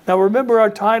 Now remember our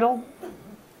title?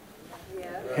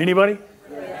 Anybody?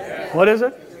 What is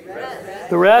it?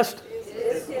 The rest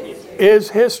is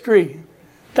history.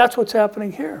 That's what's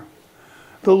happening here.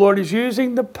 The Lord is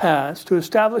using the past to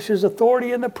establish His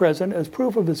authority in the present as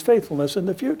proof of His faithfulness in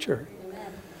the future. Amen.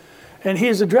 And He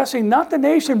is addressing not the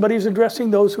nation, but He's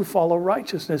addressing those who follow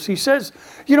righteousness. He says,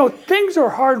 you know, things are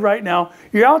hard right now.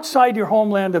 You're outside your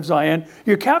homeland of Zion.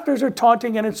 Your captors are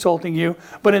taunting and insulting you.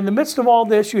 But in the midst of all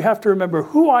this, you have to remember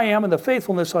who I am and the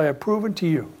faithfulness I have proven to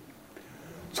you.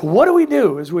 So what do we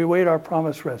do as we wait our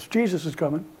promised rest? Jesus is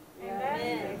coming.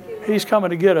 Amen. He's coming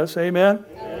to get us. Amen.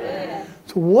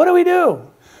 So what do we do?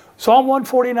 Psalm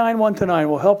 149, 1-9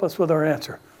 will help us with our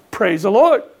answer. Praise the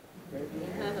Lord.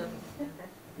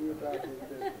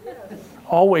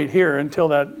 I'll wait here until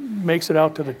that makes it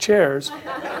out to the chairs.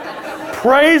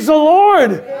 Praise the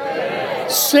Lord.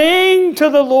 Sing to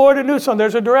the Lord a new song.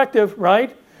 There's a directive,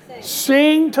 right?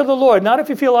 Sing to the Lord. Not if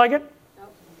you feel like it.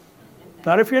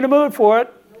 Not if you're in the mood for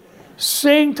it.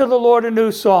 Sing to the Lord a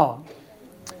new song.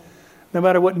 No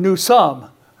matter what new psalm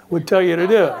would tell you to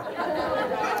do.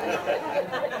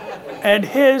 And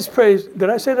His praise, did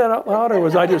I say that out loud or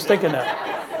was I just thinking that?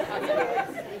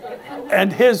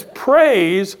 And His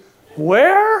praise,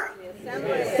 where?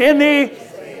 In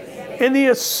the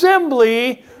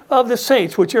assembly of the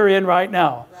saints, which you're in right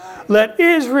now. Let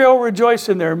Israel rejoice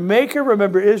in their Maker.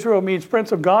 Remember, Israel means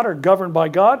prince of God or governed by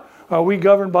God. Are we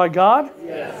governed by God?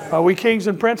 Yes. Are we kings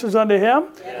and princes unto Him?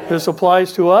 Yes. This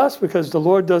applies to us because the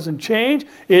Lord doesn't change.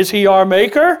 Is He our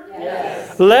Maker?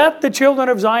 Yes. Let the children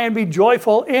of Zion be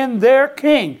joyful in their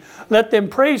King. Let them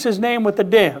praise His name with the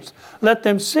dance. Let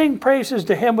them sing praises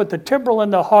to Him with the timbrel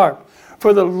and the harp.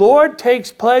 For the Lord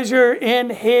takes pleasure in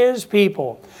His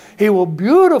people. He will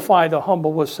beautify the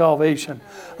humble with salvation.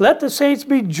 Let the saints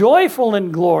be joyful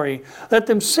in glory. Let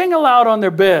them sing aloud on their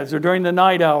beds or during the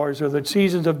night hours or the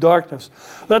seasons of darkness.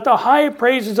 Let the high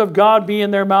praises of God be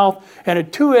in their mouth and a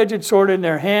two-edged sword in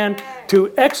their hand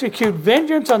to execute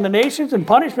vengeance on the nations and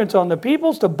punishments on the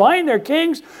peoples, to bind their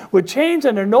kings with chains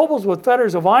and their nobles with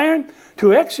fetters of iron,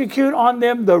 to execute on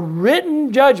them the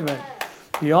written judgment.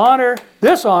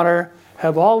 This honor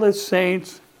have all His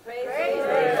saints.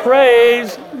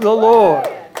 Praise the Lord.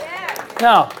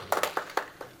 Now,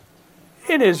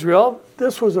 in Israel,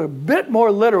 this was a bit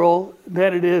more literal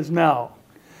than it is now.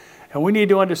 And we need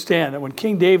to understand that when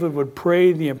King David would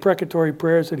pray the imprecatory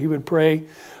prayers that he would pray,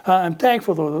 I'm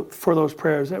thankful for those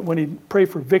prayers, that when he'd pray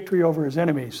for victory over his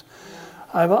enemies.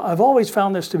 I've always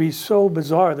found this to be so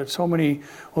bizarre that so many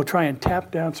will try and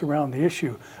tap dance around the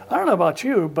issue. I don't know about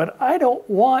you, but I don't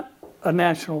want a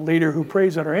national leader who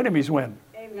prays that our enemies win.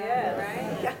 Amen.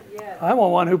 Right? I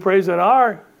want one who prays that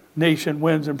our nation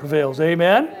wins and prevails.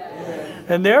 Amen?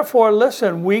 And therefore,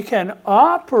 listen, we can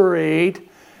operate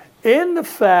in the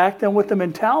fact and with the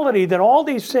mentality that all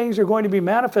these things are going to be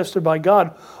manifested by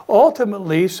God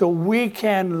ultimately, so we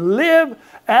can live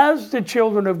as the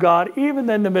children of God even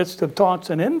in the midst of taunts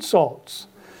and insults.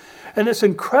 And this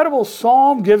incredible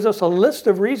psalm gives us a list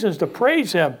of reasons to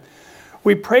praise Him.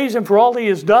 We praise Him for all He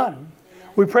has done.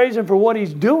 We praise Him for what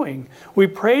He's doing. We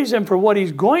praise Him for what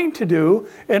He's going to do.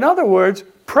 In other words,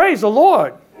 praise the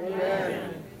Lord.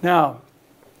 Amen. Now,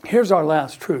 here's our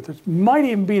last truth. It might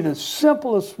even be the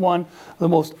simplest one, the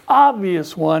most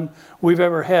obvious one we've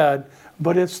ever had,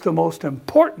 but it's the most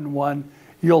important one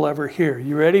you'll ever hear.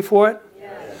 You ready for it?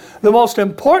 Yes. The most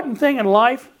important thing in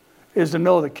life is to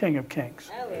know the King of Kings.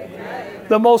 Amen.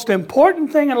 The most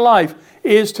important thing in life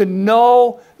is to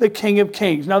know the King of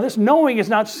Kings. Now, this knowing is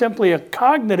not simply a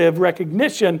cognitive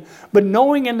recognition, but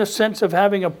knowing in the sense of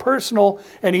having a personal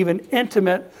and even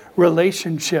intimate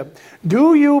relationship.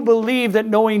 Do you believe that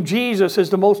knowing Jesus is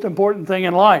the most important thing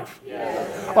in life?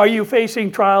 Yes. Are you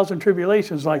facing trials and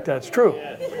tribulations like that's true?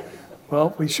 Yes.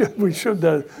 Well, we should.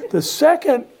 The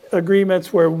second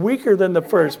agreements were weaker than the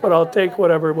first, but I'll take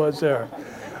whatever was there.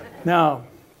 Now,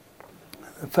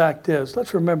 the fact is,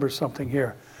 let's remember something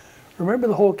here. Remember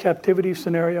the whole captivity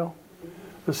scenario?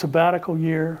 The sabbatical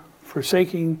year,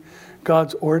 forsaking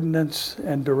God's ordinance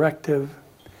and directive.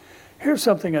 Here's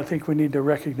something I think we need to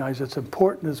recognize that's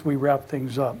important as we wrap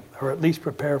things up, or at least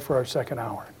prepare for our second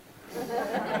hour.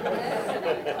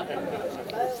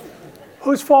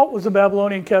 Whose fault was the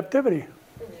Babylonian captivity?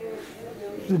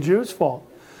 The Jews' fault.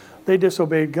 They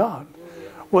disobeyed God.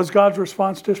 Was God's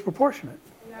response disproportionate?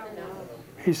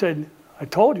 He said, I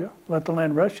told you, let the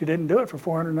land rest. You didn't do it for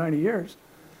 490 years.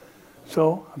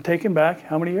 So I'm taking back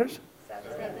how many years?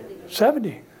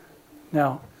 70.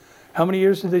 Now, how many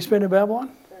years did they spend in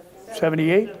Babylon?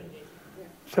 78?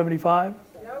 75?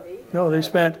 No, they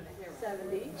spent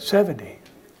 70.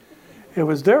 It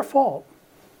was their fault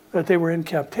that they were in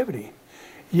captivity.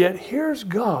 Yet here's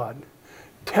God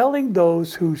telling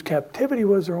those whose captivity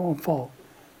was their own fault,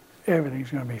 everything's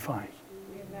going to be fine.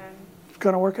 It's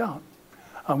going to work out.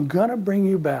 I'm going to bring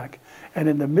you back. And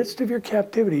in the midst of your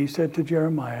captivity, He said to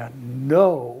Jeremiah,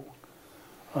 know,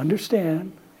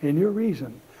 understand in your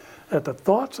reason that the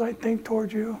thoughts I think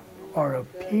toward you are of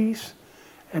peace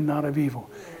and not of evil.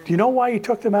 Do you know why He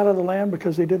took them out of the land?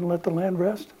 Because they didn't let the land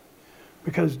rest?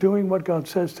 Because doing what God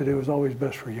says to do is always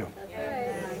best for you.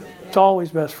 It's always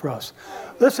best for us.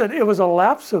 Listen, it was a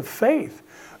lapse of faith.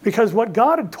 Because what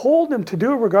God had told them to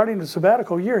do regarding the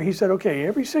sabbatical year, He said, okay,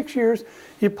 every 6 years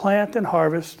you plant and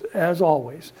harvest as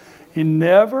always. You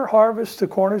never harvest the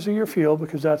corners of your field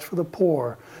because that's for the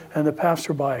poor and the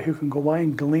passerby who can go by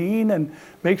and glean and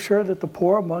make sure that the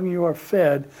poor among you are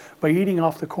fed by eating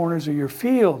off the corners of your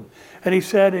field. And He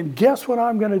said, and guess what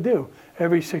I'm going to do?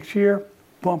 Every 6 year,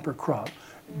 bumper crop,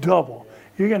 double.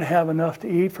 You're going to have enough to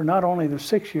eat for not only the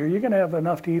 6th year, you're going to have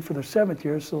enough to eat for the 7th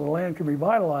year so the land can be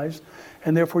revitalized,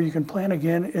 and therefore you can plant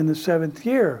again in the 7th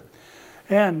year.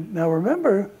 And now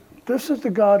remember, this is the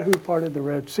God who parted the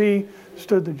Red Sea,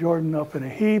 stood the Jordan up in a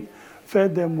heap,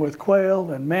 fed them with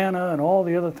quail and manna and all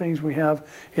the other things we have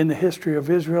in the history of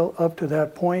Israel up to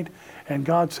that point. And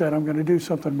God said, I'm going to do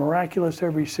something miraculous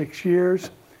every 6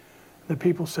 years. The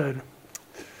people said,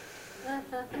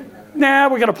 nah,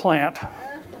 we're going to plant.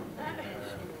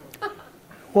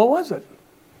 What was it?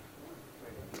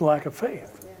 It's a lack of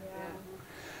faith.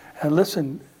 And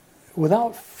listen,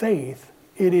 without faith,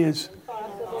 it is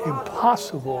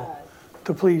impossible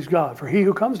to please God. For he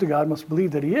who comes to God must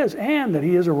believe that He is, and that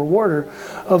He is a rewarder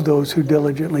of those who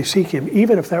diligently seek Him,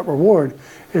 even if that reward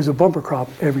is a bumper crop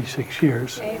every 6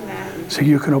 years. Amen. So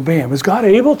you can obey Him. Is God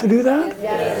able to do that?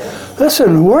 Yes.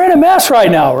 Listen, we're in a mess right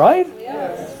now, right?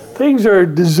 Yes. Things are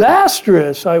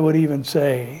disastrous, I would even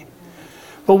say.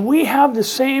 But we have the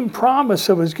same promise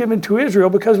that was given to Israel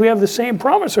because we have the same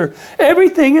promiser.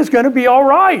 Everything is going to be all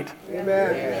right.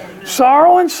 Amen.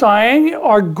 Sorrow and sighing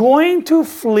are going to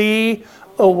flee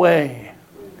away.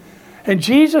 And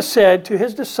Jesus said to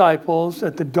His disciples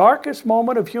at the darkest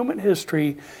moment of human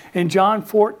history in John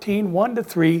 14,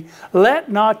 1-3,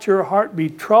 let not your heart be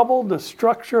troubled. The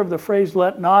structure of the phrase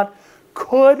let not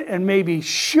could and maybe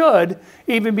should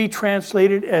even be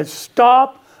translated as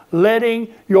stop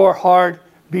letting your heart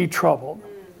be troubled.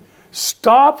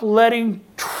 Stop letting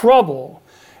trouble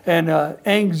and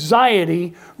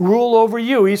anxiety rule over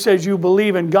you. He says, you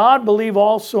believe in God, believe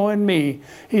also in me.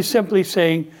 He's simply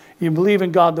saying, you believe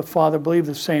in God the Father, believe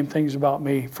the same things about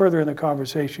me. Further in the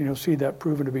conversation, you'll see that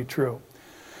proven to be true.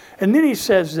 And then He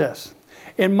says this,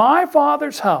 in my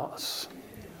Father's house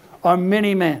are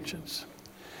many mansions.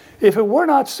 If it were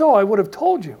not so, I would have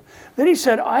told you. Then he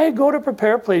said, I go to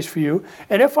prepare a place for you,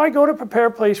 and if I go to prepare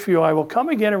a place for you, I will come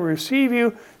again and receive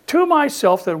you to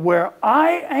myself, that where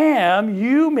I am,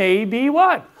 you may be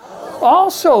what?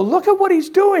 Also, look at what he's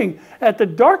doing. At the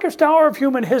darkest hour of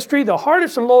human history, the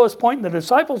hardest and lowest point in the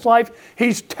disciples' life,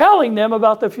 he's telling them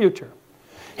about the future.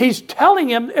 He's telling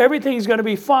them everything's going to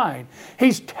be fine.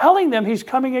 He's telling them he's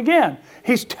coming again.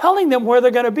 He's telling them where they're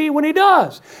going to be when he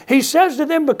does. He says to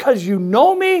them, because you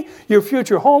know me, your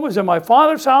future home is in my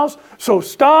Father's house, so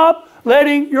stop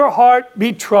letting your heart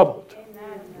be troubled.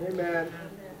 Amen.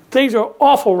 Things are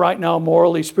awful right now,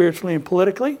 morally, spiritually, and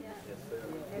politically.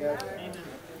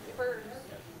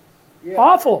 Yes.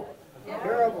 Awful,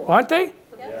 Terrible. aren't they?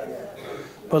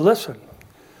 But listen,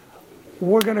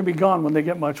 we're going to be gone when they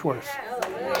get much worse.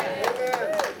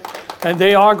 And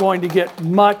they are going to get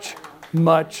much,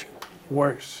 much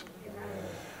worse.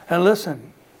 And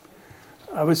listen,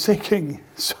 I was thinking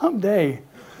someday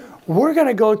we're going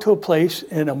to go to a place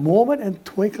in a moment and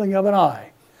twinkling of an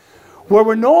eye where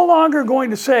we're no longer going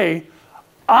to say,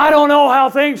 I don't know how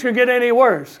things could get any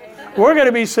worse. We're going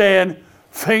to be saying,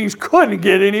 things couldn't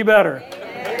get any better.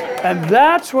 And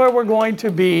that's where we're going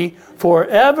to be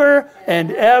forever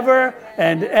and ever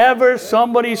and ever.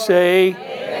 Somebody say,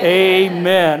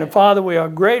 Amen. And Father, we are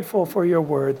grateful for your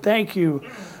word. Thank you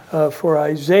for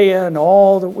Isaiah and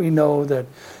all that we know that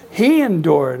he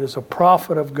endured as a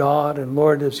prophet of God. And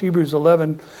Lord, as Hebrews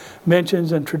 11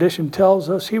 mentions and tradition tells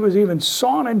us, he was even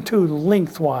sawn in two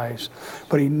lengthwise,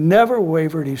 but he never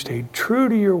wavered. He stayed true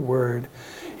to your word,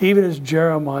 even as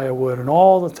Jeremiah would, and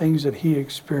all the things that he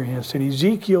experienced. And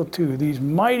Ezekiel too, these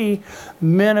mighty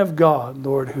men of God,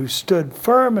 Lord, who stood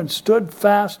firm and stood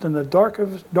fast in the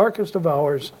darkest of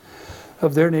hours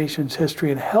of their nation's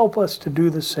history, and help us to do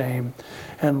the same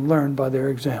and learn by their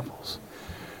examples.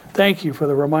 Thank you for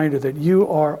the reminder that you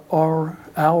are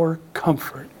our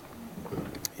comfort.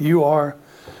 You are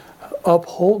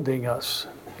upholding us.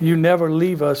 You never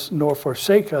leave us nor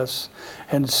forsake us.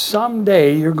 And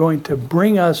someday you're going to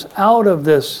bring us out of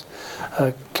this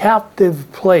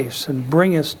captive place and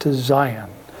bring us to Zion,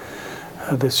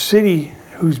 the city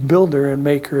whose builder and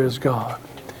maker is God.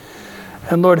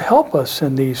 And Lord, help us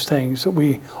in these things that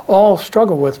we all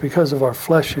struggle with because of our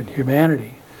flesh and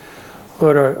humanity.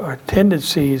 Lord, our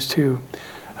tendencies to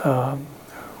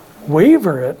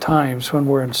waver at times when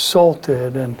we're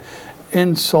insulted and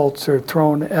insults are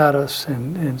thrown at us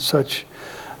in such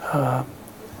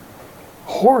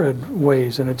horrid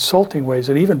ways and insulting ways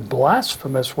and even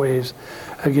blasphemous ways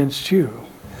against you.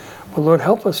 But Lord,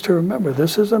 help us to remember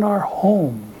this isn't our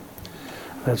home,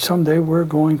 that someday we're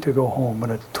going to go home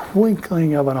in a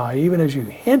twinkling of an eye, even as you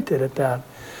hinted at that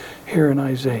here in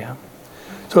Isaiah.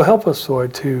 So help us,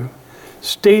 Lord, to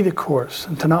stay the course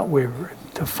and to not waver,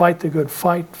 to fight the good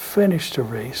fight, finish the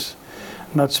race,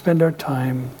 not spend our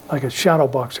time like a shadow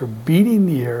boxer beating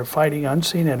the air, fighting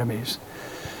unseen enemies.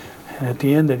 And at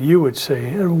the end that you would say,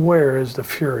 and where is the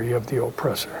fury of the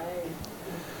oppressor?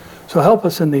 So help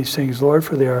us in these things, Lord,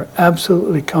 for they are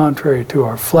absolutely contrary to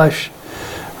our flesh,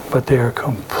 but they are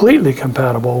completely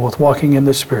compatible with walking in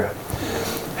the Spirit.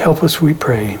 Help us, we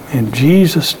pray. In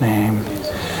Jesus' name,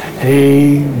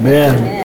 amen.